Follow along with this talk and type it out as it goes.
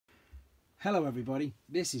Hello everybody,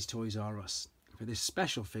 this is Toys R Us. For this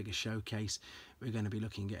special figure showcase, we're going to be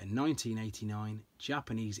looking at a 1989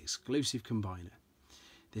 Japanese exclusive combiner.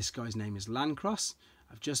 This guy's name is Landcross.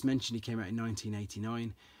 I've just mentioned he came out in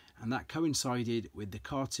 1989, and that coincided with the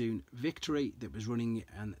cartoon Victory that was running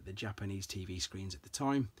on the Japanese TV screens at the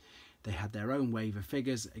time. They had their own wave of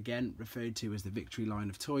figures, again referred to as the Victory line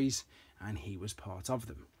of toys, and he was part of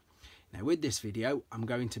them. Now with this video, I'm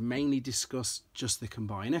going to mainly discuss just the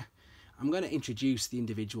combiner. I'm going to introduce the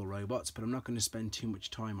individual robots, but I'm not going to spend too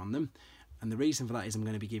much time on them. And the reason for that is I'm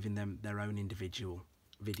going to be giving them their own individual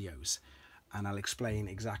videos. And I'll explain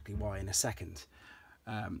exactly why in a second.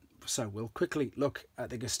 So we'll quickly look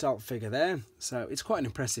at the Gestalt figure there. So it's quite an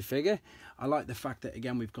impressive figure. I like the fact that,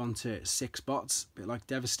 again, we've gone to 6 bots, a bit like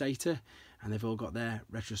Devastator. And they've all got their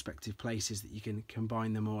retrospective places that you can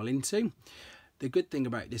combine them all into. The good thing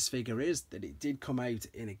about this figure is that it did come out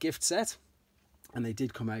in a gift set. And they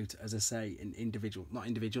did come out, as I say, in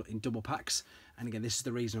in double packs. And again, this is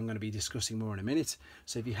the reason I'm going to be discussing more in a minute.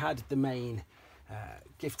 So if you had the main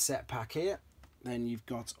gift set pack here, then you've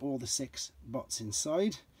got all the 6 bots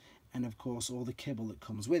inside, and of course all the kibble that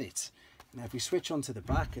comes with it. Now if we switch on to the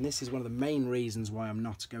back, and this is one of the main reasons why I'm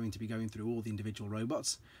not going to be going through all the individual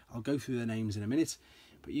robots. I'll go through their names in a minute,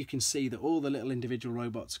 but you can see that all the little individual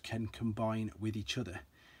robots can combine with each other.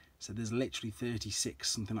 So there's literally 36,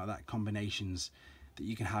 something like that, combinations that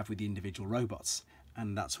you can have with the individual robots.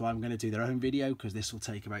 And that's why I'm going to do their own video, because this will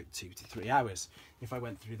take about 2 to 3 hours if I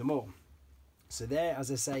went through them all. So there,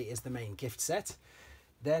 as I say, is the main gift set.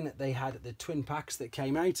 Then they had the twin packs that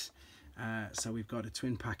came out. So we've got a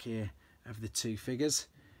twin pack here of the 2 figures.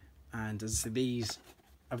 And as I say, these,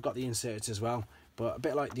 I've got the inserts as well. But a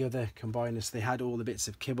bit like the other combiners, they had all the bits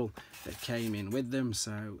of kibble that came in with them.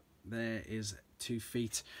 So there is 2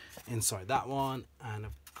 feet inside that one, and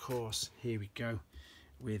of course here we go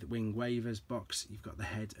with wing wavers box. You've got the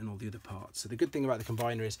head and all the other parts. So the good thing about the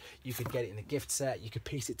combiner is you could get it in the gift set, you could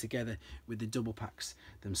piece it together with the double packs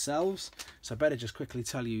themselves. So I better just quickly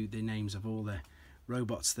tell you the names of all the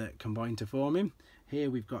robots that combine to form him. Here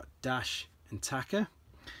we've got Dash and Taka,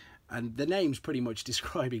 and the names pretty much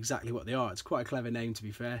describe exactly what they are. It's quite a clever name, to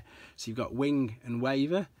be fair. So you've got Wing and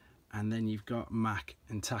Waver, and then you've got Mac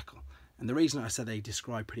and Tackle. And the reason I said they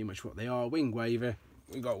describe pretty much what they are: Wing Waver,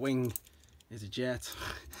 we've got Wing is a jet,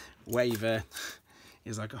 Waver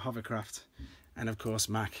is like a hovercraft, and of course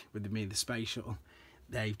Mac with the space shuttle.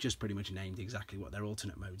 They've just pretty much named exactly what their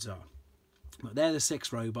alternate modes are. But they're the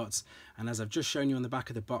 6 robots, and as I've just shown you on the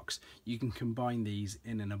back of the box, you can combine these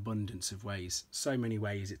in an abundance of ways. So many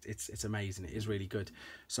ways, it's amazing. It is really good.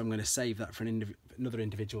 So I'm going to save that for another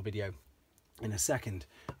individual video in a second.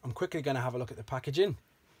 I'm quickly going to have a look at the packaging.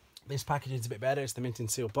 This packaging is a bit better. It's the mint and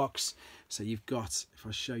seal box. So you've got, if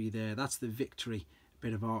I show you there, that's the Victory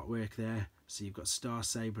bit of artwork there. So you've got Star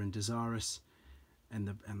Saber and Desirous, and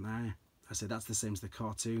there. I said that's the same as the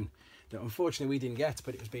cartoon that unfortunately we didn't get,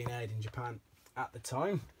 but it was being aired in Japan at the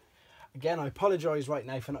time. Again, I apologise right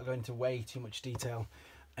now for not going into way too much detail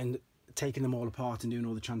and taking them all apart and doing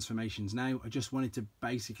all the transformations now. I just wanted to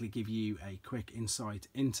basically give you a quick insight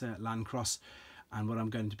into Landcross. And what I'm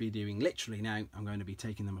going to be doing literally now, I'm going to be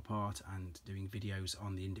taking them apart and doing videos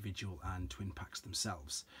on the individual and twin packs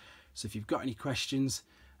themselves. So if you've got any questions,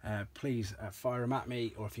 please fire them at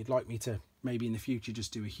me, or if you'd like me to maybe in the future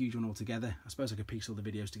just do a huge one altogether. I suppose I could piece all the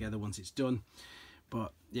videos together once it's done.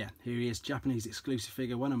 But yeah, here he is, Japanese exclusive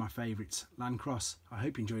figure, one of my favourites, Landcross. I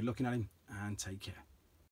hope you enjoyed looking at him, and take care.